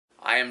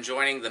I am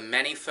joining the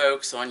many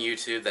folks on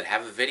YouTube that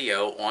have a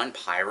video on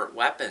pirate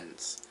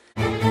weapons.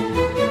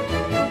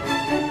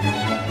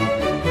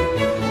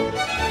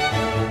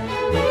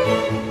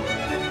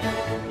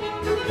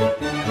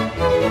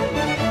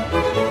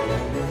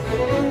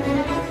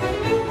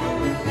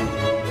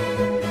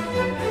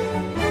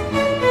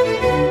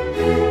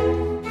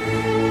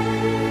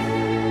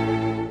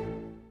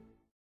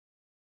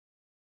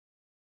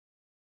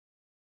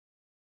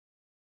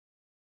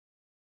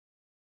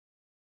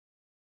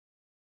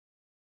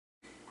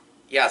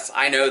 Yes,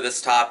 I know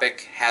this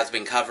topic has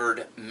been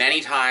covered many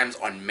times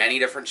on many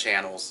different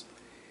channels,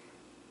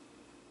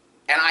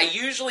 and I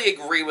usually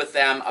agree with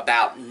them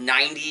about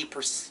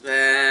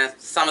 90%,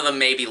 some of them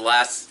maybe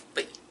less,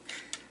 but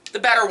the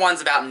better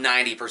ones about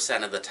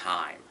 90% of the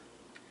time.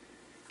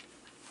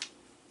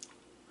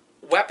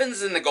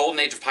 Weapons in the Golden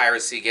Age of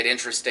Piracy get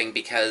interesting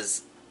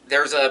because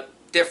there's a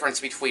difference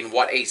between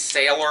what a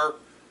sailor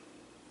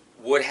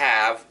would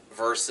have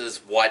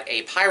versus what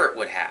a pirate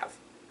would have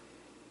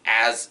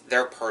as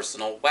their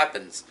personal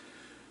weapons.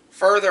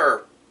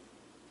 Further,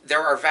 there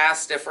are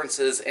vast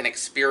differences in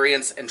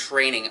experience and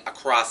training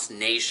across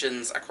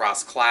nations,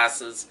 across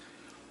classes.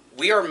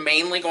 We are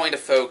mainly going to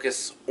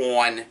focus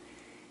on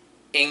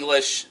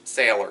English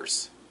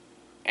sailors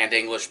and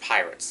English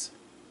pirates.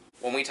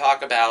 When we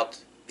talk about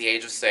the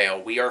Age of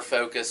Sail, we are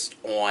focused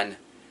on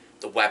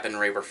the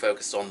weaponry, we're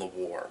focused on the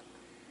war.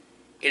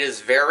 It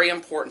is very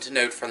important to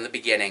note from the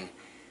beginning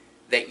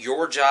that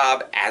your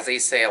job as a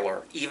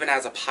sailor, even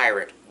as a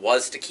pirate,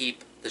 was to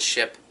keep the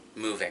ship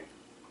moving.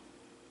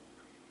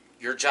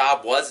 Your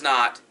job was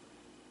not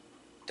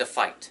to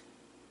fight.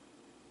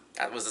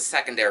 That was a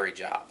secondary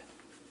job.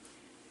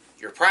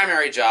 Your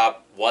primary job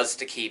was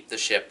to keep the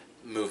ship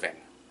moving.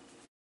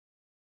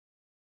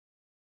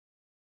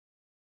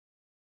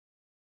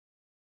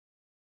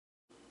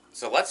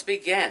 So let's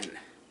begin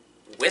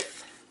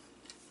with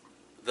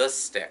the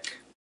stick.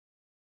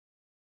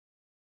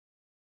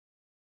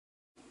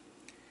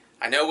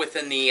 I know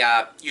within the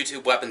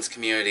YouTube weapons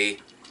community,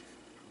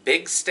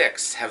 big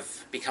sticks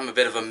have become a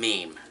bit of a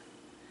meme.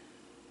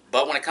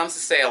 But when it comes to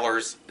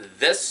sailors,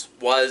 this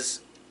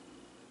was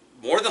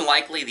more than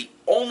likely the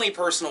only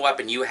personal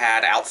weapon you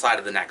had outside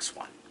of the next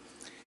one.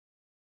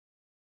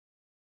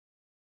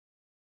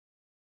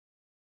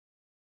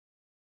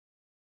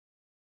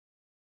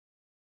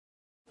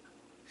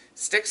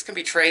 Sticks can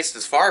be traced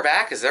as far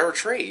back as there were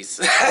trees.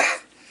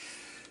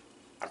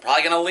 I'm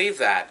probably going to leave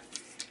that.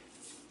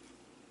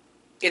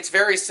 It's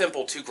very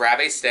simple to grab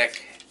a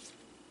stick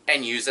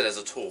and use it as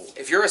a tool.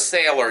 If you're a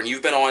sailor and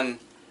you've been on,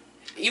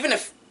 even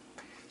if,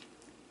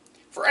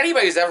 for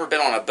anybody who's ever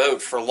been on a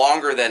boat for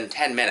longer than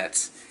 10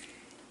 minutes,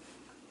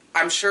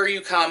 I'm sure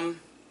you come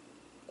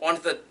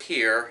onto the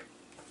pier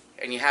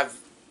and you have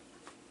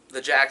the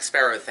Jack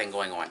Sparrow thing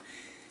going on.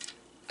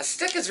 A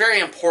stick is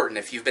very important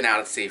if you've been out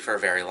at sea for a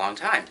very long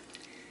time.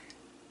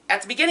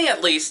 At the beginning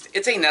at least,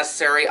 it's a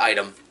necessary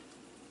item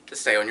to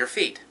stay on your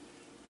feet.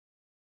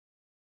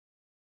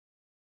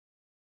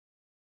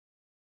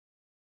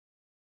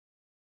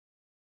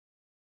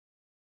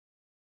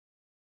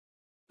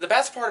 The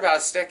best part about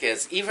a stick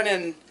is, even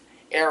in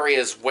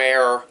areas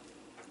where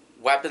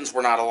weapons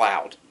were not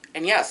allowed,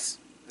 and yes,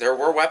 there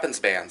were weapons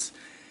bans,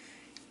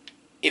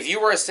 if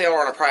you were a sailor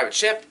on a private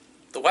ship,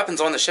 the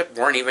weapons on the ship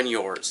weren't even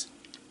yours,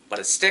 but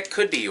a stick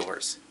could be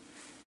yours.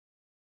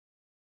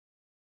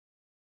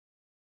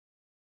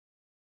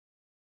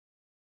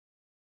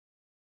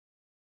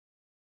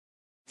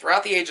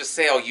 Throughout the Age of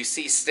Sail, you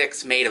see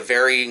sticks made of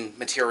varying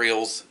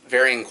materials,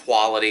 varying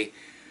quality.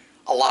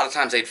 A lot of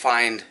times they'd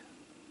find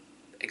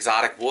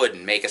exotic wood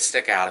and make a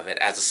stick out of it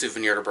as a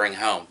souvenir to bring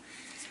home.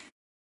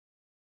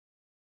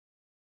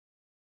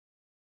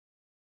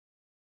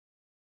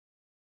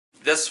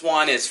 This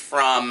one is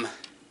from,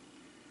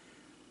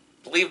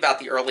 I believe, about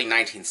the early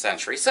 19th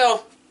century,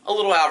 so a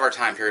little out of our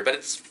time period, but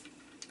it's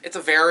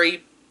a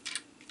very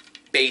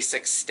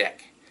basic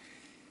stick.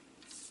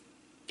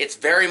 It's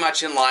very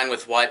much in line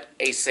with what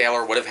a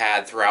sailor would have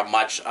had throughout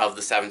much of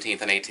the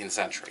 17th and 18th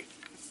century.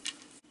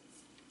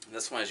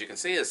 This one, as you can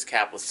see, is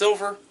capped with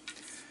silver.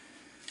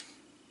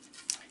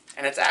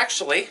 And it's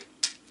actually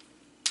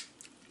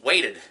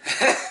weighted.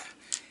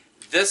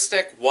 This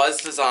stick was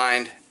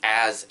designed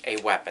as a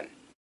weapon.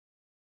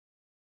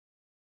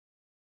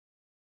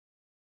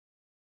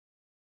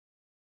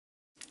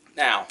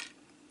 Now,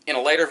 in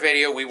a later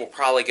video, we will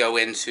probably go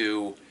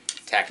into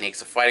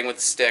techniques of fighting with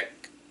the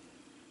stick,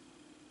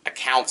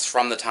 accounts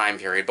from the time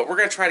period, but we're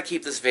going to try to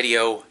keep this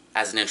video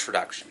as an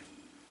introduction.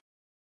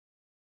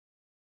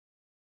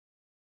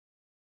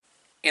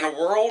 In a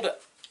world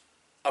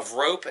of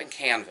rope and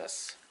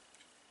canvas,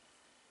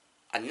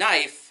 a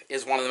knife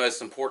is one of the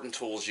most important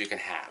tools you can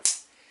have.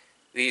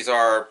 These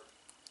are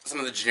some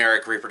of the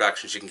generic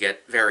reproductions you can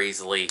get very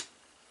easily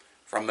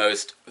from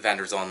most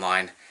vendors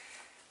online.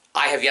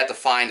 I have yet to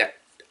find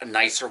a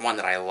nicer one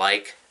that I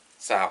like,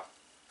 so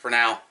for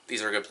now,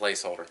 these are a good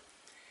placeholder.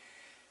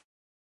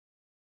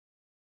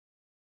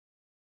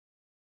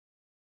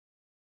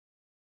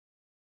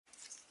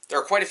 There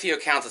are quite a few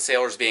accounts of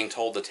sailors being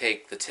told to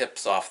take the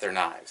tips off their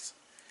knives.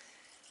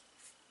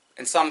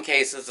 In some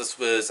cases, this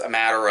was a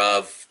matter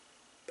of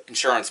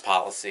insurance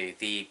policy.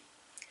 The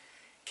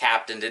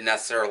captain didn't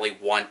necessarily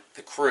want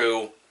the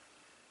crew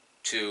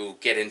to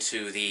get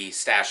into the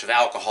stash of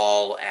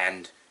alcohol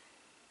and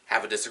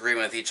have a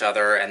disagreement with each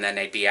other, and then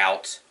they'd be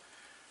out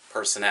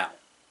personnel.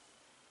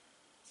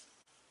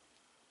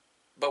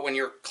 But when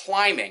you're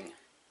climbing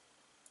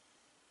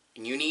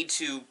and you need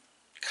to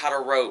cut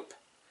a rope,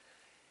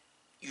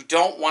 you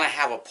don't want to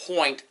have a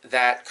point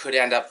that could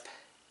end up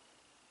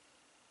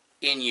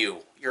in you.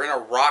 You're in a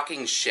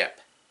rocking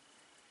ship.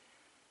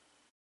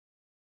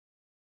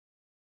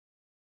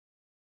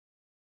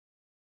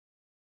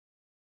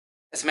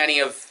 As many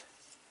of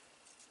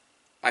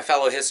my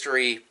fellow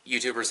history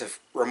YouTubers have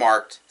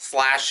remarked,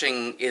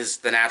 slashing is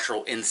the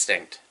natural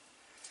instinct.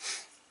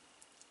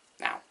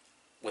 Now,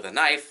 with a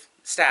knife,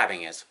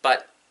 stabbing is,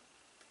 but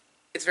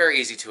it's very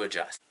easy to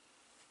adjust.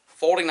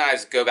 Folding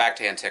knives go back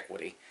to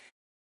antiquity.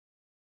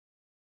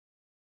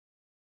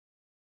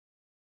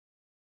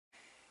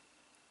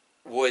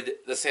 Would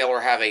the sailor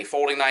have a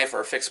folding knife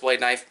or a fixed blade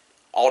knife?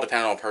 All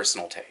dependent on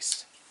personal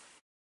taste.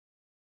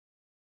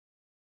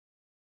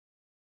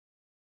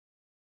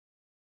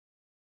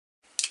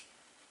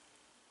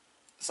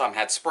 Some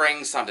had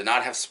springs, some did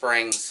not have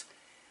springs.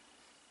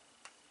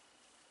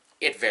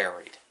 It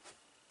varied.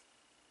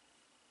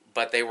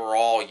 But they were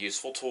all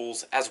useful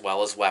tools as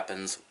well as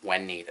weapons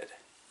when needed.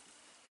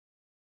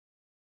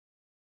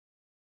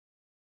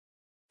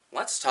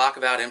 Let's talk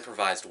about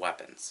improvised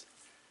weapons.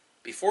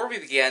 Before we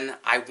begin,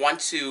 I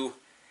want to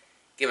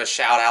give a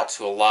shout out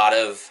to a lot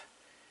of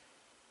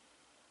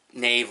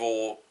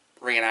naval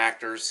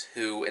reenactors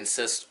who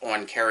insist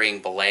on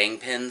carrying belaying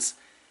pins.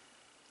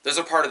 Those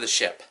are part of the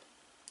ship.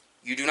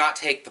 You do not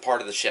take the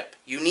part of the ship.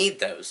 You need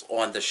those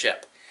on the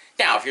ship.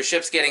 Now, if your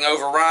ship's getting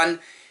overrun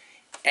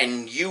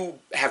and you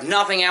have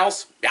nothing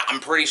else, yeah, I'm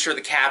pretty sure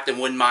the captain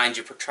wouldn't mind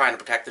you trying to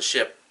protect the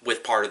ship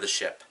with part of the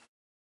ship.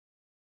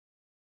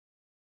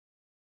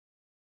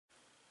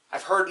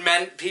 I've heard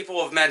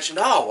people have mentioned,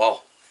 oh,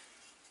 well,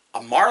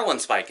 a marlin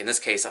spike, in this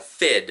case, a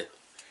fid.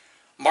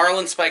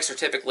 Marlin spikes are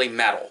typically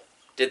metal.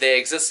 Did they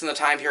exist in the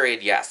time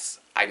period? Yes.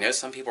 I know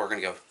some people are going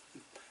to go,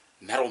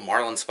 metal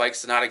marlin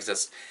spikes did not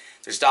exist.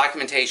 There's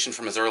documentation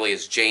from as early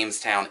as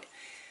Jamestown,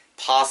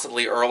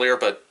 possibly earlier,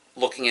 but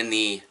looking in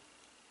the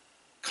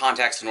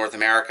context of North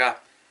America,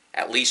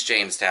 at least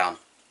Jamestown,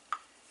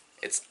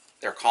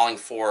 they're calling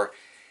for,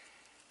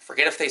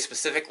 forget if they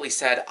specifically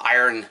said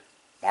iron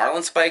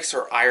marlin spikes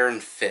or iron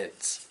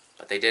fids,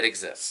 but they did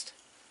exist.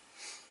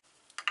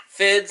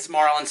 Fids,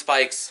 marlin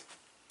spikes,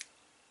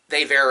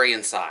 they vary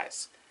in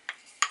size.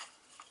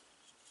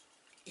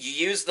 You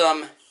use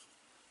them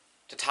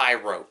to tie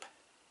rope.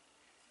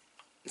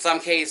 In some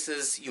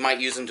cases, you might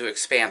use them to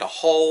expand a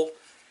hole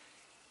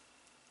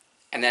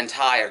and then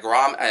tie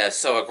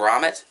sew a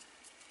grommet.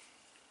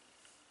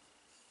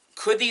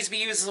 Could these be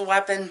used as a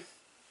weapon?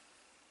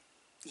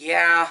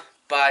 Yeah,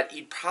 but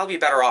you'd probably be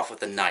better off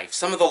with a knife.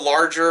 Some of the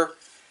larger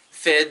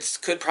fids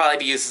could probably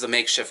be used as a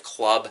makeshift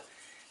club.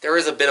 There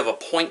is a bit of a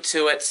point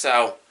to it,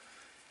 so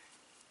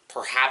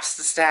perhaps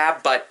to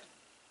stab, but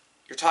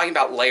you're talking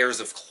about layers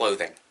of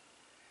clothing.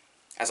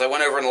 As I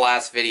went over in the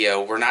last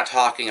video, we're not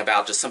talking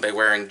about just somebody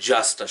wearing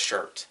just a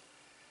shirt.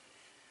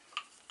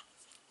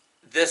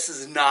 This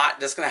is not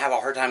just going to have a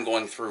hard time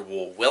going through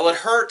wool. Will it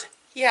hurt?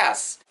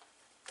 Yes.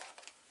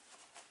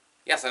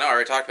 Yes, I know, I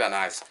already talked about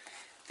knives.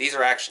 These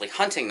are actually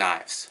hunting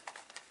knives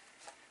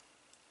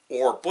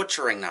or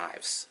butchering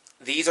knives.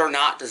 These are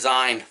not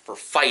designed for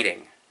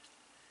fighting.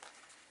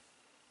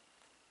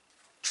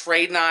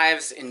 Trade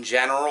knives in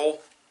general,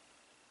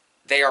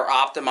 they are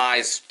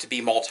optimized to be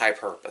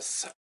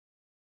multi-purpose.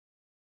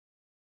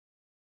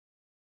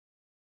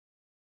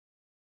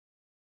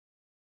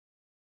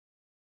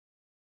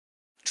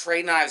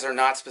 Trade knives are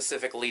not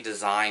specifically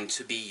designed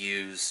to be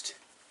used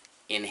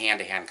in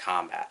hand-to-hand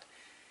combat.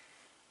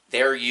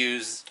 They're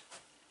used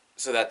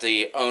so that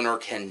the owner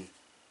can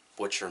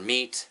butcher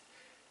meat,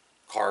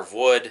 carve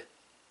wood,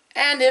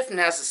 and if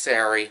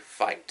necessary,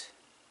 fight.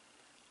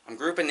 I'm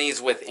grouping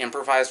these with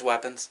improvised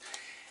weapons.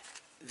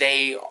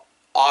 They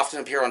often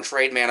appear on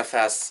trade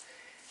manifests.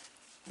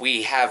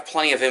 We have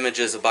plenty of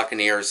images of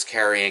buccaneers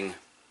carrying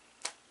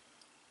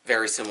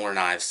very similar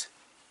knives.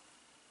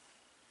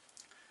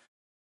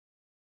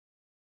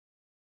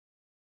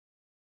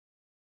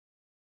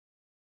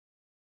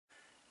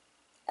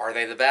 Are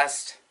they the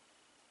best?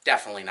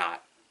 Definitely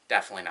not.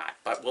 Definitely not.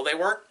 But will they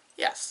work?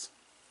 Yes.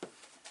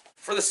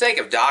 For the sake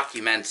of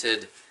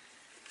documented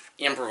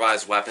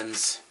improvised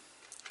weapons,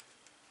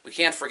 we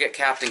can't forget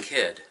Captain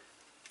Kidd.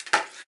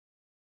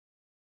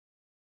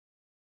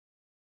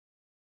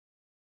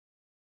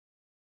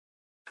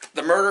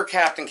 The murder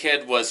Captain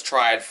Kidd was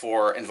tried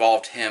for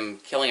involved him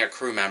killing a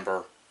crew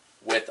member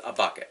with a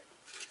bucket.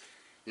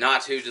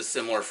 Not too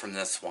dissimilar from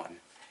this one.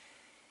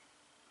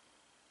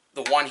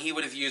 The one he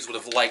would have used would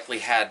have likely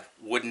had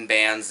wooden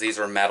bands. These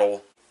are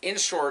metal. In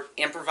short,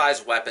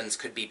 improvised weapons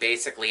could be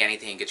basically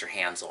anything you get your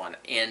hands on.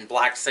 In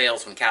Black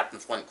Sails, when Captain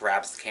Flint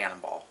grabs the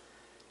cannonball.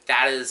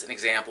 That is an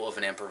example of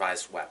an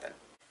improvised weapon.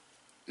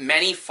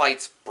 Many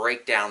fights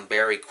break down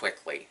very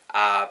quickly.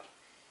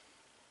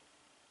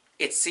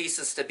 It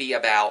ceases to be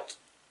about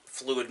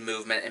fluid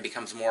movement and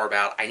becomes more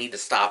about, I need to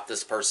stop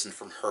this person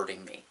from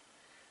hurting me.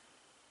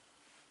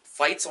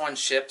 Fights on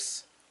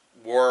ships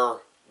were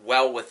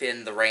well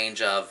within the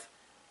range of,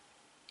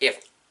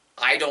 if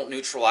I don't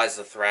neutralize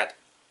the threat,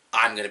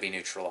 I'm going to be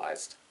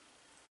neutralized.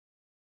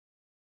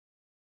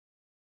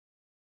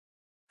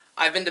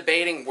 I've been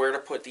debating where to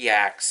put the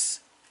axe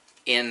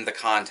in the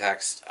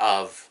context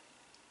of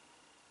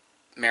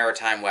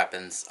maritime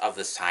weapons of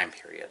this time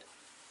period.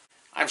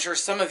 I'm sure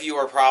some of you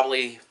are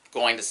probably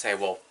going to say,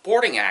 well,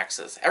 boarding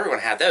axes, everyone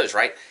had those,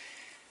 right?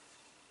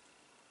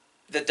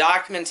 The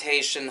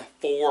documentation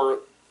for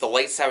the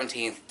late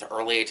 17th to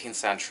early 18th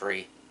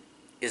century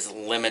is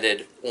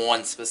limited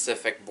on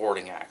specific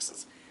boarding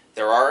axes.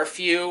 There are a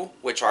few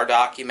which are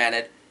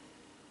documented,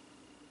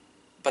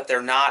 but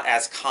they're not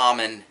as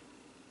common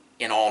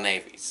in all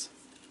navies.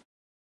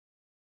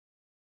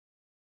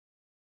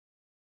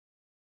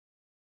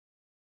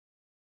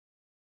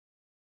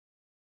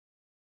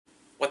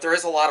 What there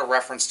is a lot of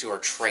reference to are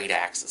trade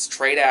axes.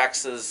 Trade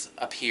axes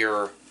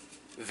appear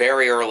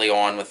very early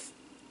on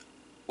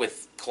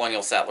with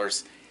colonial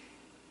settlers.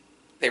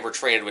 They were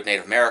traded with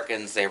Native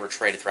Americans, they were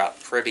traded throughout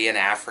the Caribbean,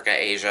 Africa,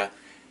 Asia.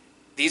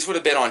 These would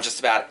have been on just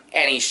about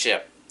any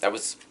ship that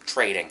was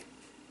trading.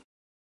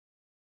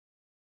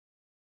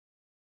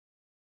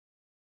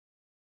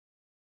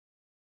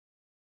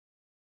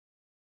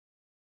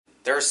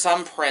 There are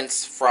some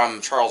prints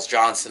from Charles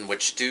Johnson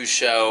which do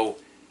show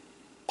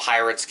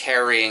pirates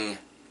carrying,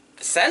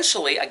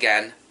 essentially,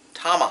 again,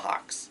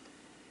 tomahawks.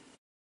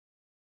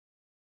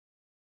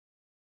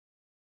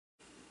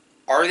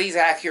 Are these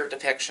accurate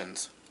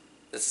depictions?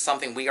 This is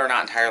something we are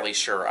not entirely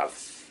sure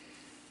of.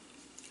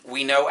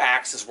 We know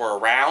axes were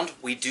around.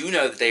 We do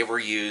know that they were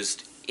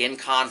used in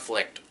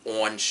conflict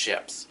on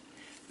ships.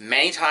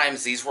 Many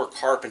times these were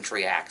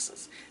carpentry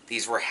axes.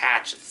 These were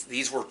hatchets.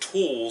 These were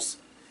tools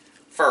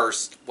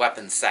first,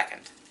 weapons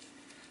second.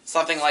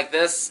 Something like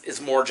this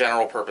is more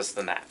general purpose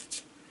than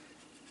that.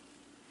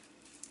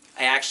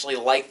 I actually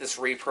like this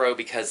repro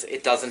because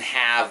it doesn't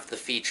have the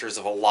features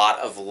of a lot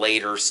of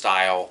later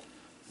style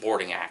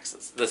boarding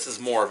axes. This is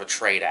more of a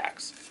trade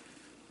axe.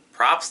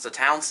 Props to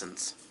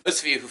Townsend's.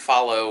 Those of you who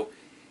follow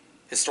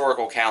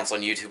historical accounts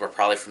on YouTube are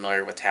probably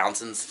familiar with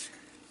Townsend's.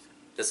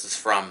 This is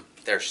from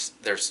their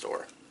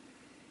store.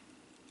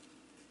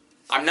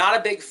 I'm not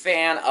a big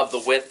fan of the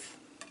width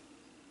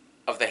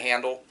of the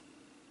handle,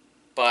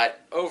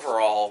 but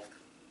overall,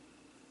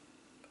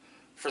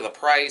 for the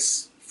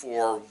price,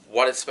 for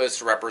what it's supposed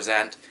to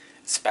represent,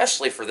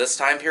 especially for this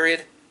time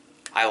period,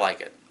 I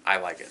like it. I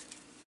like it.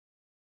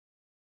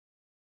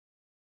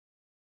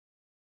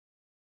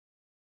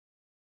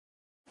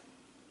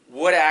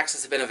 Wood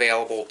axes have been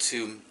available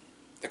to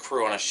the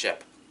crew on a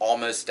ship,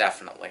 almost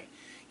definitely.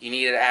 You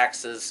needed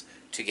axes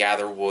to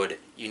gather wood.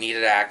 You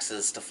needed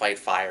axes to fight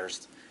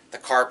fires. The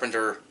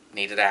carpenter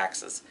needed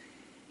axes.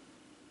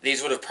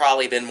 These would have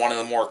probably been one of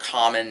the more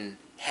common,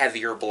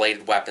 heavier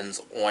bladed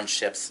weapons on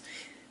ships,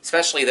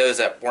 especially those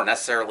that weren't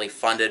necessarily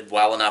funded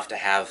well enough to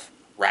have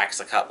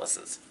racks of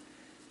cutlasses.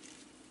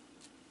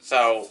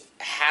 So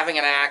having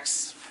an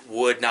axe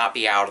would not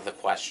be out of the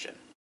question.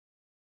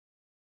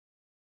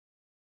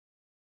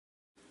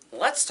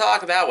 Let's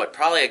talk about what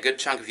probably a good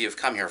chunk of you have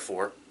come here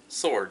for,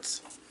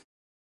 swords.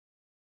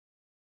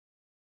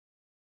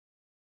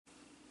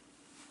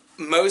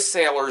 Most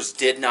sailors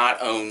did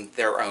not own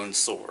their own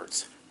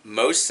swords.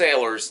 Most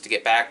sailors, to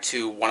get back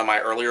to one of my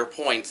earlier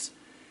points,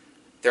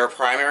 their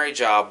primary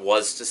job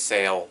was to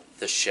sail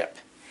the ship.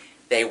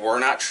 They were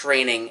not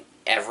training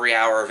every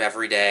hour of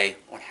every day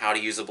on how to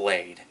use a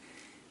blade.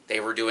 They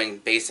were doing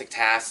basic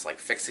tasks like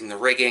fixing the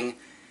rigging,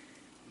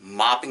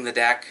 mopping the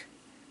deck,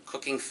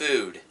 cooking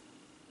food,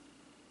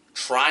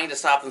 trying to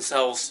stop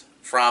themselves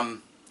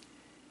from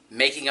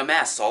making a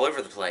mess all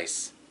over the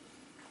place.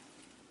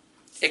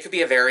 It could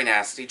be a very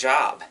nasty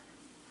job.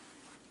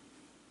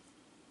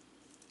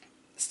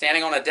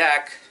 Standing on a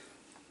deck,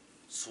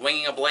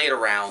 swinging a blade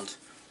around,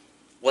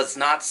 was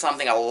not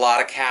something a lot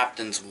of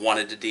captains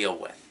wanted to deal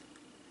with.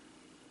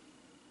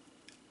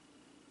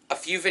 A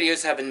few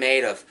videos have been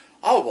made of,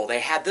 oh, well,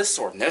 they had this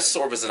sword, and this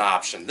sword was an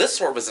option, this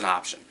sword was an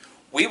option.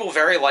 We will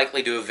very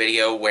likely do a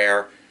video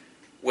where,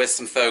 with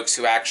some folks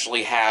who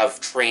actually have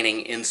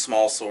training in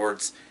small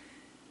swords,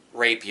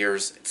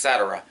 rapiers,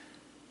 etc.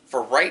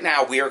 For right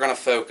now, we are going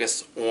to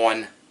focus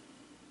on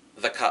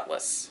the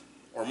cutlass,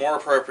 or more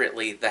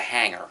appropriately, the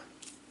hanger.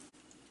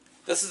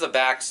 This is a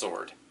back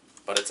sword,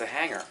 but it's a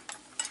hanger.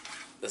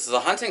 This is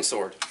a hunting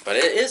sword, but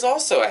it is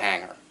also a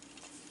hanger.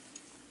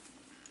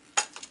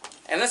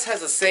 And this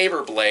has a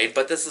saber blade,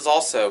 but this is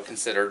also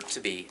considered to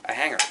be a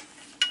hanger.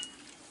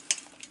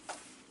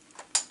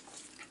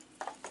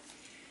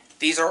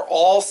 These are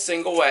all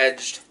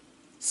single-edged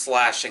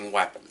slashing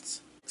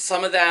weapons.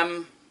 Some of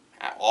them,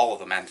 all of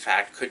them in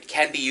fact,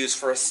 can be used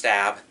for a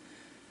stab,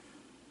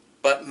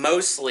 but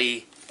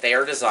mostly they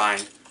are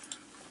designed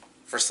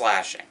for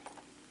slashing.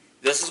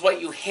 This is what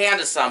you hand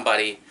to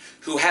somebody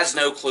who has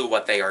no clue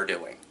what they are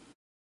doing.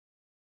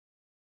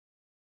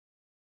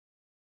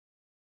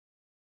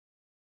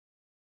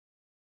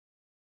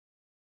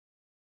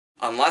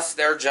 Unless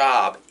their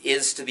job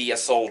is to be a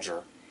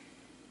soldier,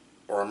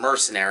 or a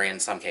mercenary in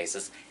some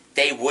cases,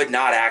 they would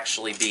not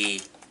actually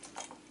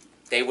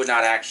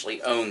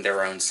own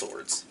their own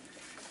swords.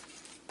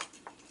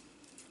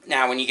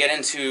 Now, when you get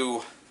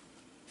into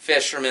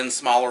fishermen,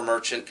 smaller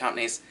merchant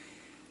companies,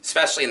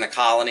 especially in the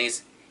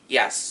colonies,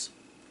 yes,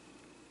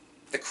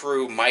 the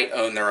crew might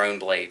own their own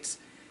blades.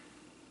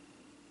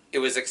 It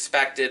was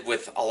expected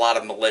with a lot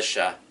of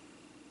militia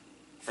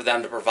for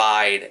them to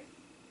provide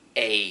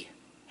a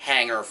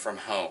hanger from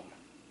home.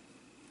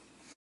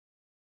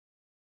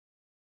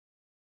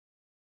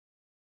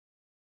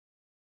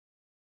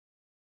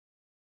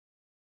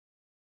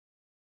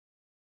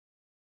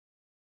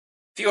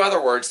 A few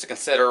other words to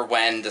consider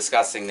when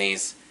discussing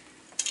these,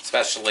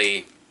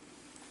 especially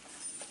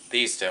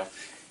these two.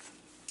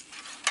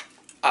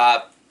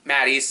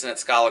 Matt Easton at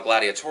Scala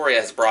Gladiatoria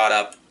has brought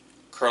up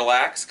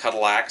curlax,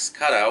 cuttleaxe,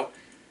 cutto.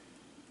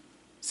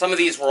 Some of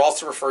these were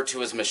also referred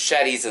to as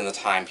machetes in the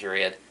time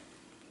period,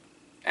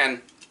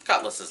 and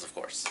cutlasses, of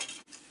course.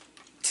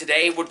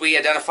 Today, would we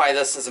identify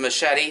this as a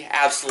machete?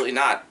 Absolutely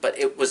not, but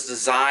it was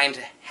designed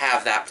to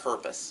have that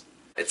purpose.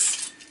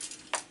 It's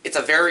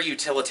a very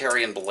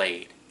utilitarian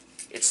blade.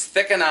 It's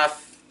thick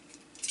enough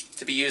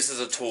to be used as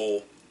a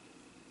tool,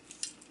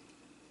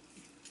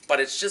 but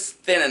it's just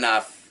thin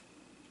enough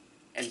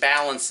and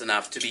balanced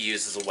enough to be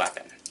used as a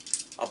weapon.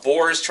 A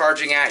boar is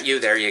charging at you,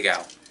 there you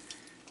go.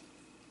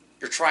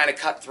 You're trying to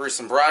cut through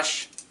some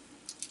brush,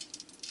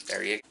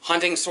 there you go.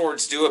 Hunting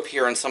swords do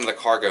appear in some of the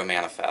cargo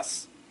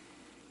manifests.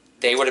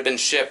 They would have been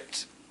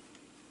shipped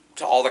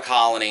to all the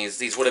colonies.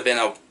 These would have been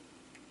a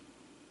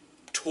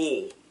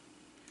tool,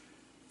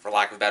 for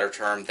lack of a better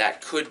term,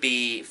 that could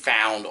be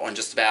found on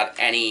just about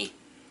any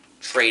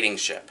trading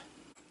ship.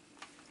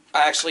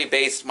 I actually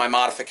based my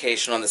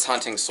modification on this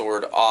hunting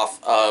sword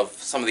off of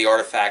some of the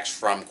artifacts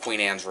from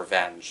Queen Anne's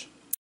Revenge.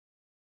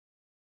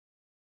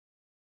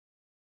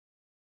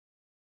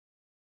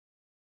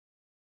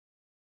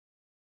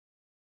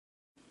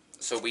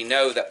 So we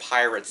know that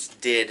pirates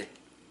did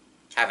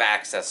have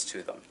access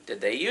to them.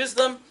 Did they use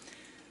them?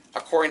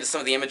 According to some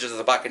of the images of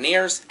the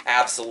Buccaneers,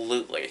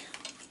 absolutely.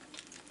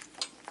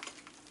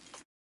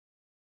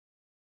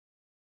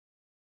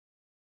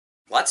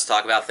 Let's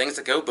talk about things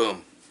that go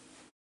boom.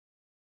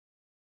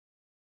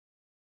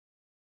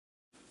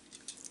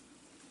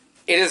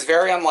 It is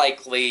very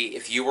unlikely,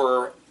 if you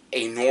were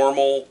a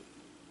normal,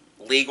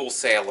 legal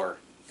sailor,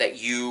 that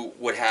you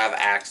would have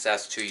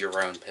access to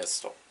your own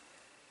pistol.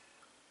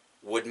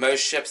 Would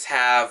most ships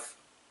have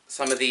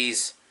some of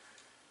these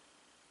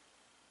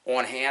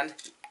on hand?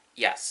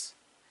 Yes.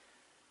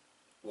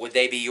 Would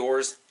they be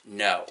yours?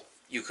 No.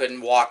 You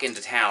couldn't walk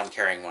into town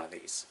carrying one of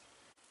these.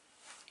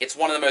 It's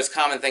one of the most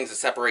common things that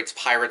separates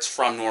pirates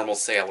from normal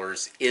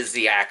sailors is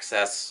the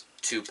access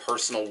to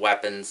personal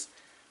weapons,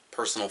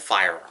 personal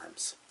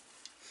firearms.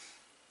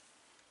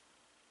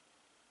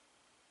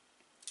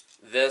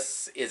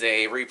 This is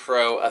a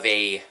repro of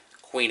a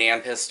Queen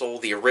Anne pistol.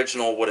 The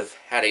original would have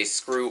had a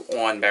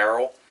screw-on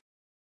barrel.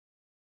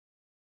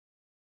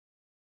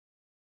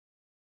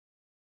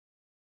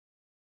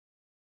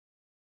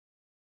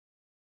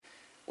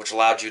 Which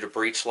allowed you to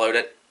breech load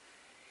it.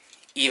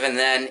 Even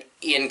then,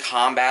 in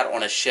combat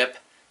on a ship,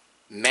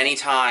 many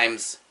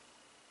times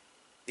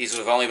these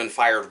would have only been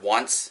fired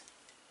once,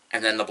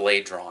 and then the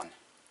blade drawn.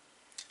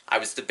 I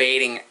was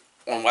debating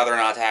on whether or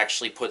not to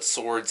actually put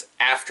swords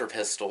after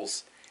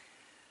pistols,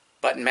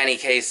 but in many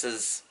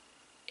cases,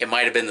 it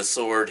might have been the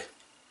sword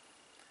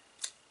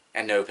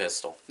and no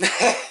pistol.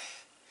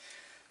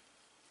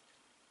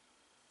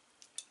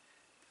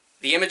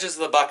 The images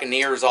of the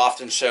Buccaneers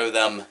often show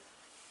them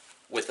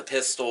with the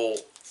pistol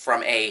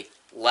from a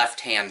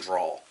left-hand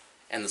draw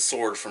and the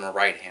sword from a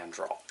right-hand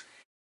draw.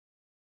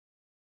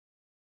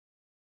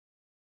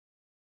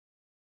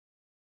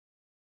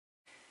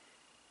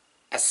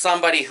 As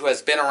somebody who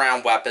has been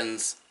around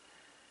weapons,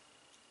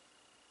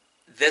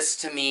 this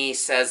to me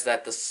says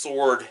that the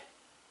sword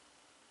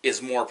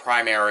is more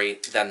primary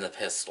than the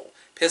pistol.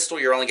 Pistol,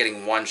 you're only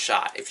getting one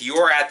shot. If you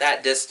are at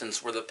that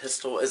distance where the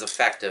pistol is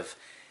effective,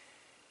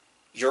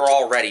 you're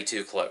already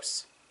too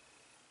close.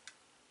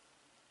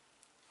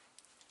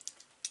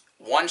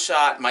 One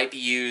shot might be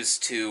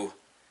used to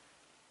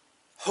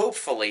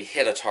hopefully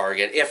hit a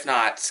target, if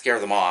not scare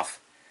them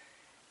off.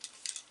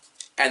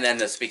 And then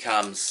this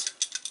becomes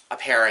a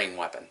parrying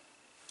weapon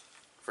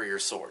for your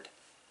sword.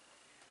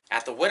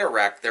 At the Witter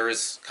wreck, there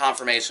is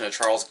confirmation of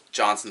Charles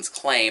Johnson's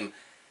claim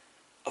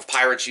of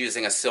pirates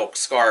using a silk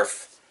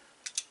scarf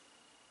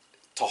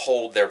to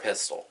hold their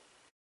pistol.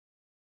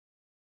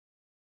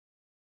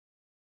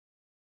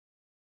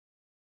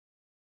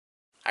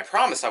 I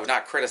promised I would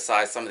not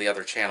criticize some of the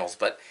other channels,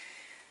 but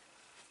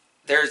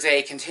there's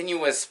a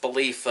continuous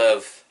belief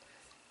of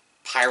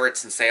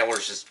pirates and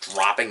sailors just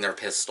dropping their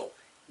pistol.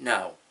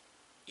 No,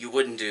 you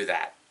wouldn't do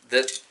that.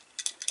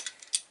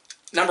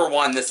 Number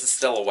one, this is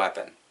still a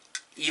weapon.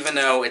 Even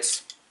though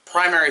its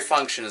primary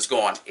function is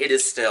gone, it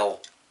is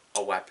still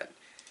a weapon.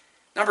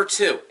 Number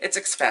two, it's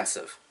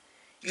expensive.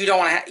 You don't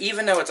want to,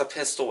 even though it's a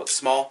pistol, it's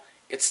small,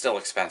 it's still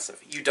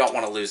expensive. You don't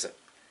want to lose it.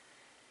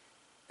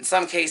 In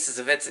some cases,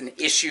 if it's an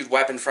issued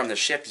weapon from the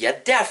ship, you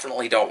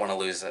definitely don't want to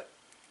lose it.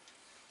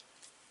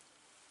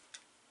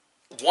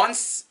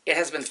 Once it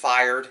has been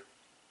fired,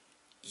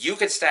 you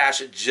could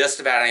stash it just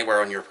about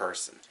anywhere on your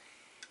person.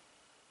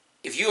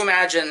 If you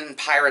imagine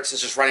pirates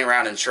as just running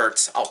around in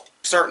shirts, oh,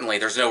 certainly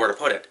there's nowhere to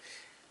put it.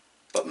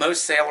 But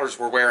most sailors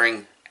were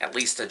wearing at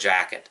least a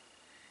jacket.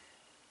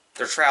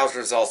 Their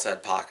trousers also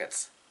had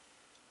pockets.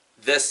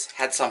 This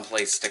had some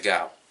place to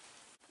go.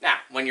 Now,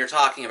 when you're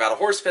talking about a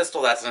horse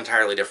pistol, that's an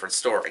entirely different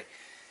story.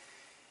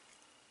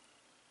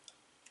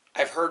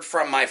 I've heard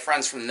from my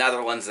friends from the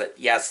Netherlands that,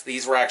 yes,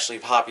 these were actually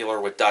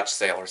popular with Dutch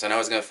sailors. I know I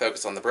was going to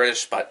focus on the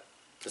British, but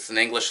it's an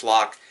English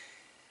lock.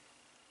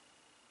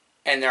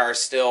 And there are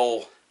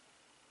still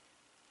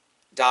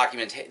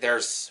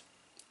there's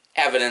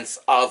evidence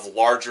of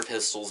larger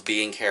pistols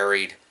being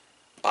carried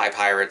by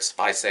pirates,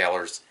 by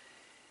sailors.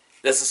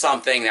 This is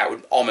something that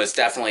would almost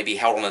definitely be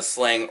held on a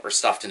sling or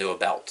stuffed into a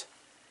belt.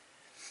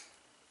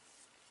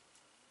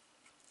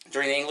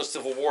 During the English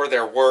Civil War,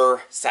 there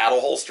were saddle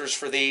holsters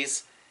for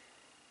these.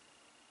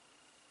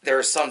 There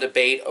is some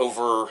debate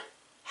over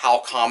how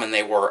common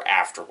they were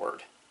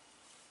afterward.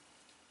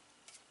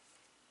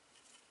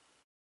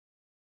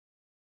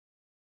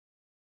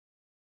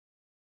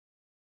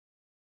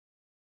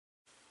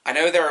 I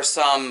know there are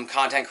some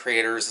content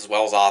creators as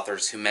well as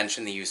authors who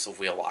mention the use of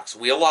wheel locks.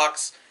 Wheel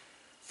locks,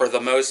 for the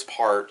most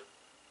part,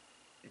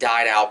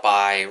 died out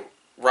by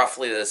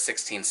roughly the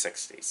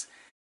 1660s.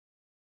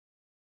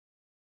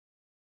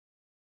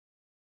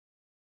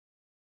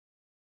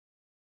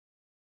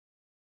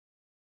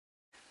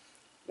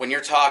 When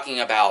you're talking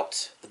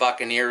about the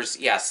Buccaneers,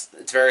 yes,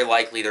 it's very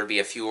likely there'd be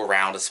a few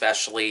around,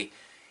 especially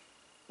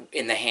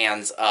in the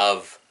hands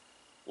of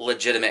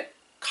legitimate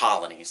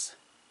colonies.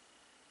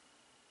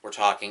 We're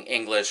talking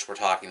English, we're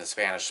talking the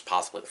Spanish,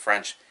 possibly the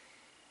French.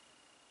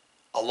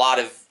 A lot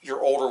of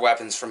your older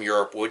weapons from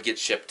Europe would get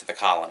shipped to the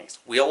colonies.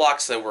 Wheel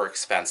locks, though, were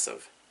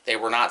expensive. They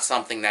were not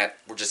something that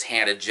were just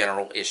handed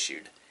general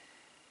issued.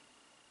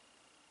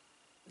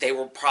 They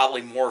were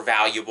probably more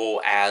valuable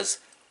as,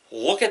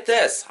 look at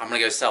this, I'm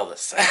going to go sell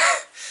this.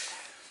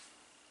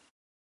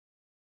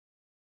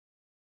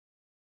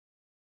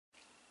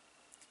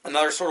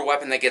 Another sort of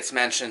weapon that gets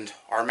mentioned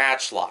are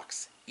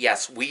matchlocks.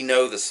 Yes, we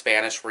know the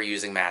Spanish were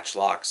using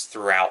matchlocks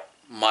throughout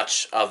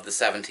much of the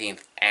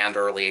 17th and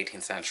early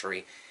 18th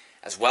century,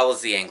 as well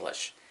as the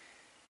English.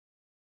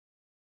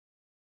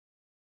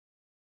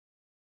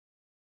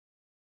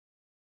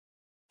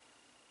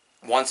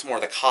 Once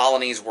more, the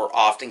colonies were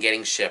often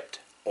getting shipped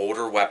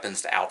older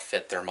weapons to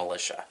outfit their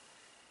militia.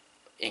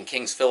 In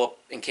King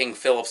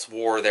Philip's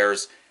War,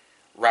 there's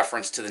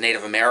reference to the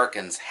Native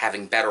Americans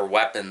having better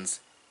weapons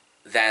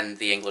than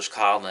the English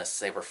colonists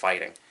they were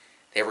fighting.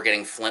 They were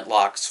getting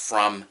flintlocks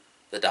from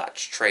the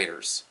Dutch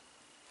traders.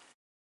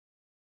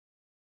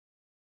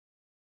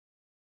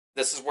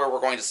 This is where we're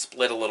going to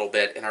split a little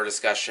bit in our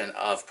discussion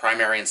of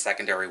primary and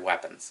secondary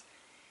weapons.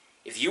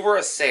 If you were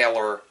a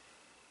sailor,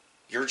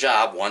 your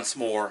job, once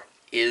more,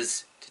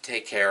 is to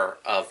take care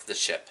of the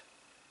ship.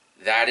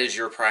 That is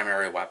your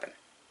primary weapon.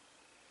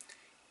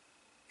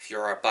 If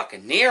you're a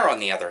buccaneer, on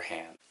the other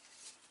hand,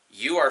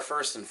 you are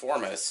first and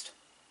foremost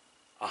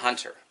a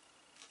hunter.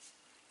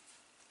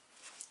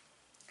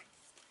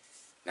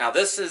 Now,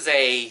 this is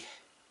a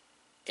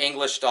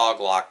English dog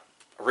lock,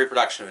 a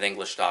reproduction of an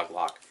English dog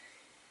lock.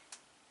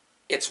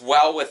 It's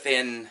well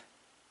within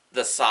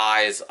the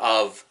size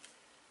of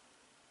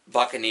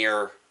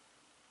buccaneer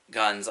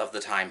guns of the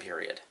time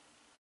period.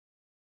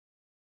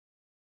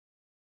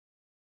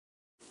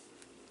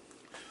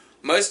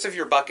 Most of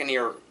your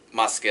buccaneer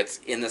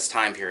muskets in this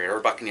time period, or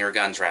buccaneer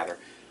guns rather,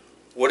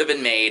 would have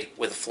been made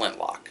with a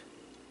flintlock.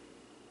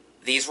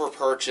 These were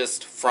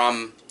purchased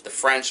from the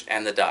French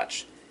and the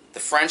Dutch. The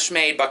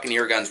French-made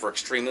buccaneer guns were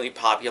extremely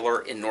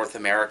popular in North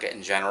America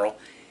in general.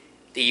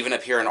 They even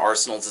appear in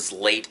arsenals as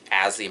late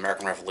as the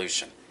American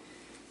Revolution.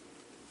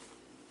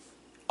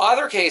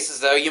 Other cases,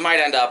 though, you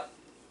might end up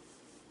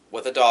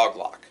with a dog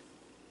lock.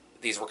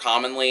 These were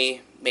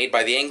commonly made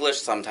by the English,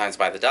 sometimes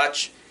by the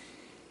Dutch.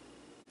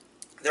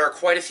 There are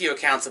quite a few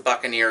accounts of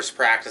buccaneers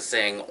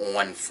practicing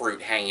on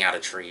fruit hanging out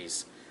of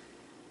trees.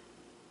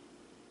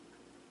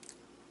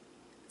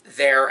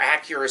 Their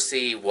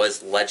accuracy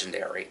was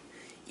legendary,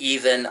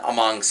 even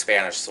among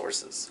Spanish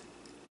sources.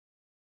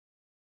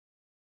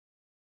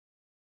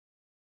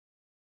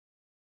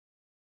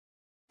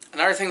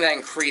 Another thing that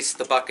increased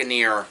the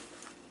buccaneer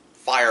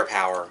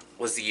firepower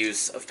was the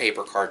use of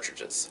paper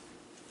cartridges.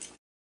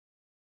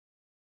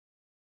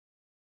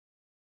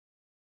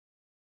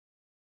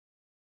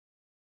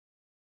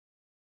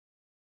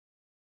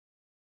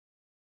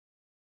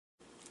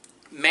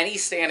 Many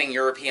standing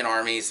European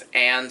armies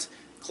and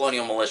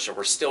colonial militia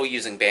were still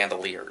using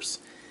bandoliers.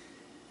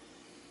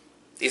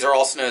 These are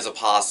also known as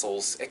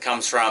apostles. It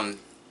comes from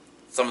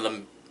some of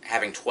them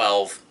having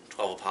 12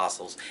 12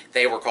 apostles.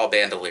 They were called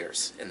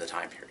bandoliers in the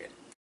time period.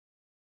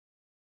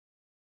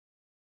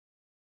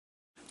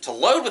 To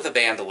load with a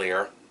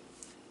bandolier,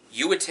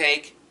 you would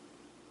take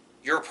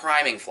your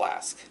priming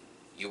flask.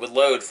 You would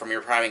load from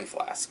your priming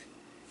flask.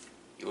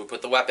 You would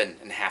put the weapon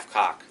in half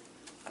cock.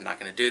 I'm not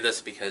going to do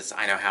this because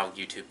I know how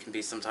YouTube can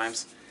be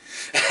sometimes.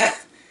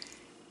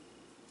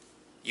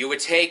 You would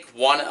take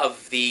one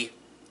of the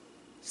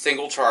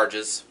single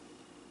charges.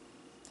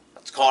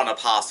 Let's call it an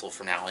apostle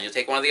for now. And you'll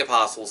take one of the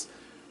apostles,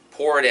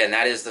 pour it in.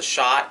 That is the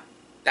shot.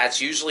 That's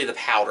usually the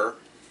powder.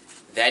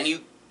 Then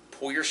you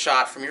pull your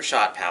shot from your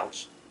shot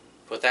pouch,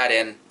 put that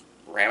in,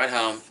 ram it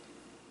home,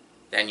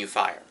 then you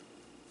fire.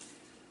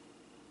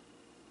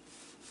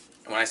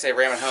 And when I say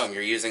ram it home,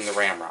 you're using the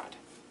ramrod.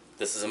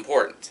 This is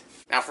important.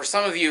 Now, for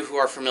some of you who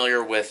are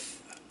familiar with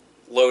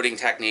loading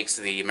techniques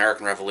of the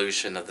American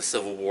Revolution, of the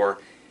Civil War,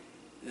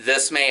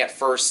 this may at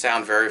first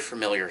sound very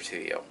familiar to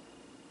you,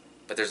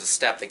 but there's a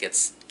step that gets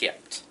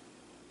skipped.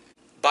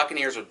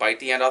 Buccaneers would bite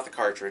the end off the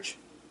cartridge,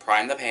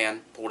 prime the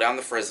pan, pull down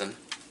the frizzen,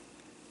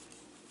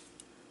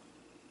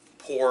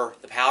 pour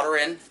the powder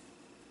in,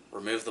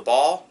 remove the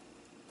ball,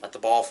 let the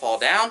ball fall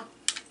down,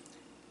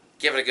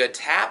 give it a good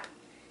tap.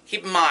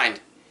 Keep in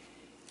mind,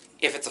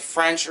 if it's a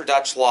French or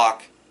Dutch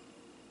lock,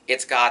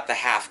 it's got the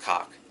half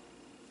cock,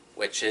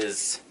 which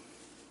is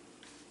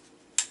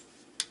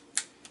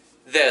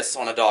this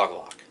on a dog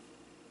lock.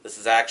 This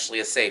is actually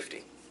a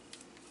safety.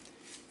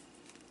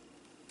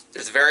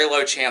 There's a very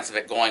low chance of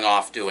it going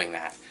off doing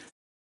that.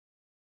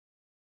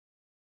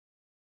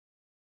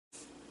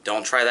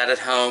 Don't try that at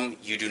home.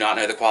 You do not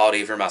know the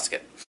quality of your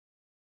musket.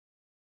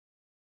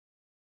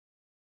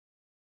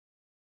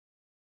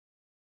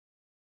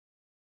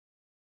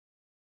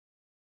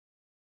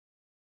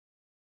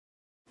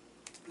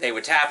 They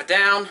would tap it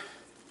down,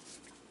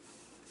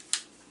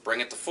 bring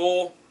it to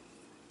full,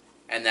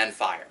 and then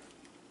fire.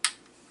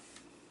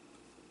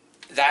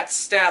 That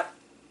step,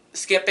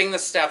 skipping the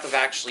step of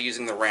actually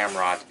using the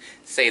ramrod,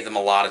 saved them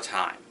a lot of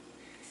time.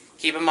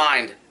 Keep in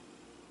mind,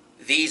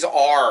 these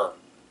are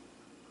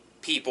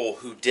people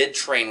who did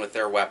train with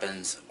their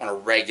weapons on a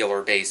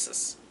regular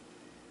basis.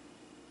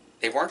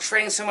 They weren't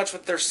training so much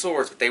with their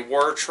swords, but they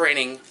were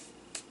training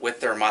with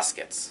their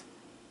muskets.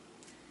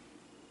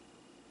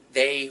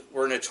 They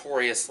were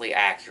notoriously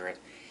accurate.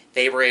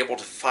 They were able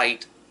to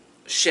fight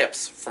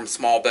ships from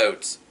small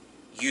boats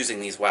using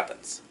these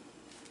weapons.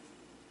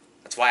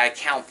 That's why I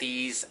count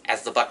these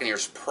as the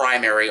Buccaneers'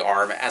 primary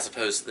arm as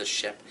opposed to the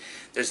ship.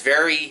 There's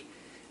very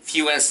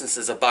few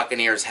instances of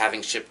Buccaneers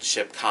having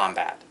ship-to-ship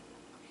combat.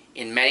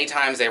 In many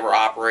times they were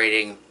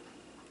operating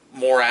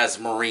more as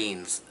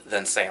Marines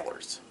than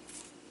sailors.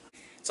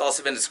 It's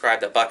also been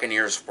described that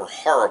Buccaneers were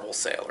horrible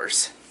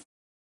sailors.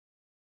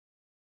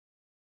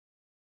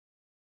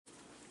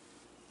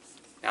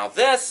 Now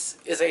this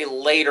is a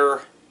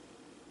later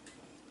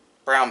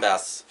brown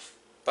bess,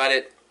 but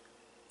it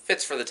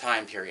fits for the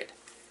time period.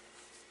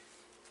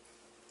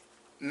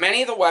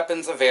 Many of the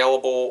weapons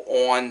available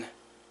on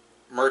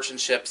merchant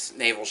ships,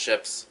 naval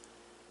ships,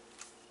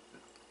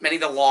 many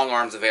of the long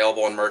arms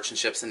available on merchant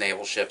ships and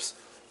naval ships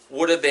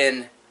would have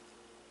been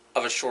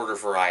of a shorter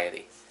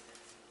variety.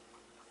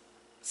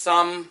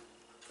 Some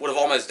would have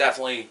almost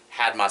definitely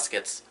had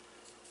muskets.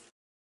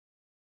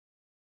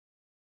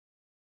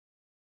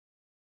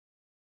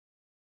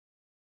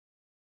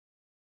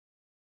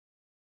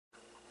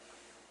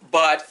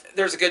 But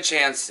there's a good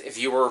chance if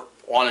you were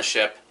on a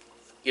ship,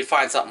 you'd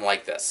find something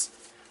like this.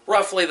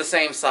 Roughly the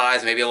same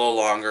size, maybe a little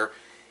longer.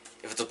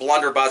 If it's a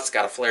blunderbuss, it's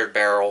got a flared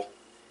barrel.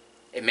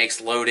 It makes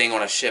loading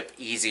on a ship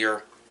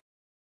easier.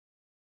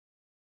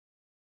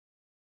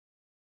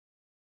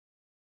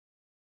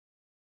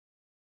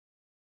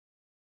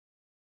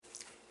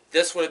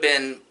 This would have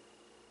been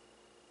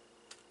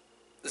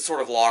the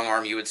sort of long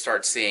arm you would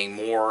start seeing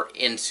more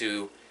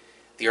into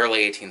the early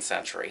 18th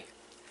century.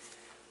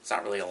 It's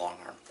not really a long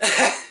arm.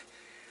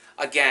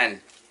 Again,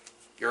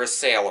 you're a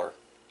sailor.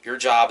 Your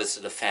job is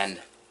to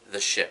defend the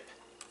ship.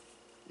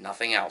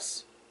 Nothing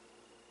else.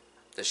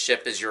 The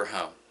ship is your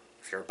home.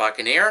 If you're a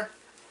buccaneer,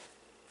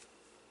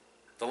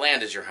 the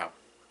land is your home.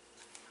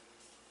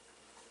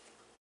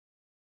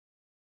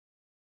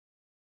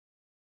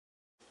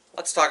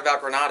 Let's talk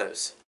about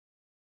granados.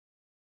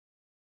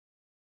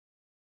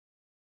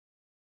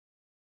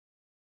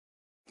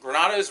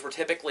 Granados were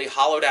typically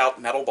hollowed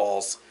out metal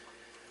balls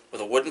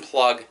with a wooden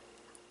plug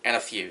and a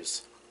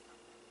fuse.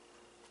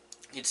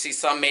 You'd see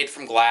some made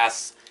from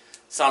glass,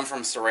 some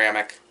from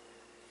ceramic.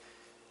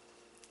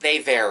 They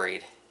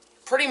varied.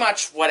 Pretty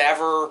much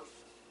whatever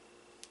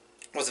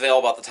was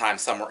available at the time.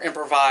 Some were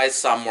improvised,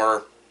 some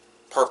were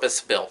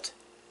purpose-built.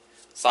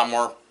 Some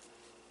were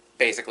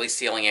basically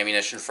stealing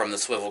ammunition from the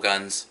swivel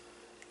guns,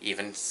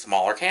 even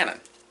smaller cannon.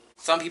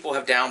 Some people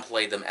have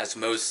downplayed them as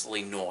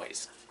mostly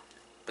noise.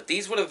 But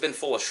these would have been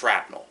full of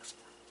shrapnel.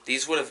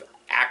 These would have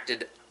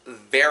acted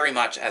very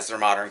much as their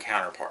modern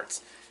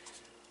counterparts.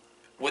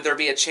 Would there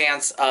be a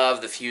chance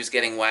of the fuse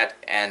getting wet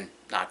and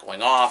not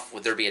going off?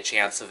 Would there be a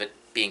chance of it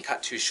being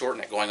cut too short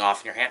and it going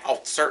off in your hand? Oh,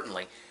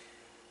 certainly.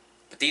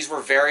 But these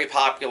were very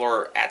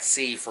popular at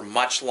sea for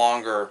much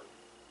longer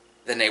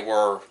than they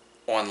were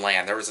on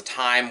land. There was a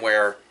time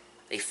where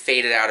they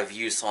faded out of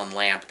use on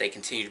land, but they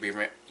continue to be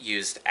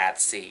used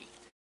at sea.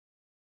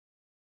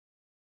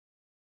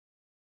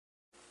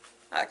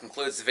 That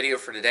concludes the video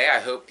for today. I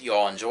hope you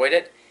all enjoyed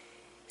it.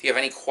 If you have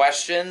any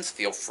questions,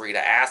 feel free to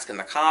ask in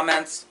the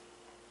comments.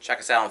 Check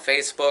us out on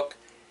Facebook.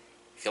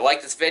 If you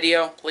like this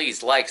video,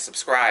 please like,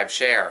 subscribe,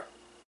 share.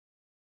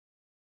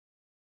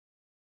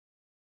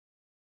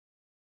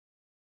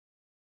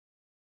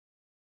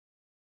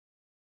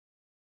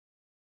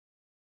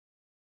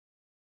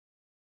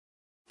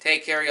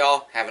 Take care,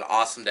 y'all. Have an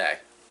awesome day.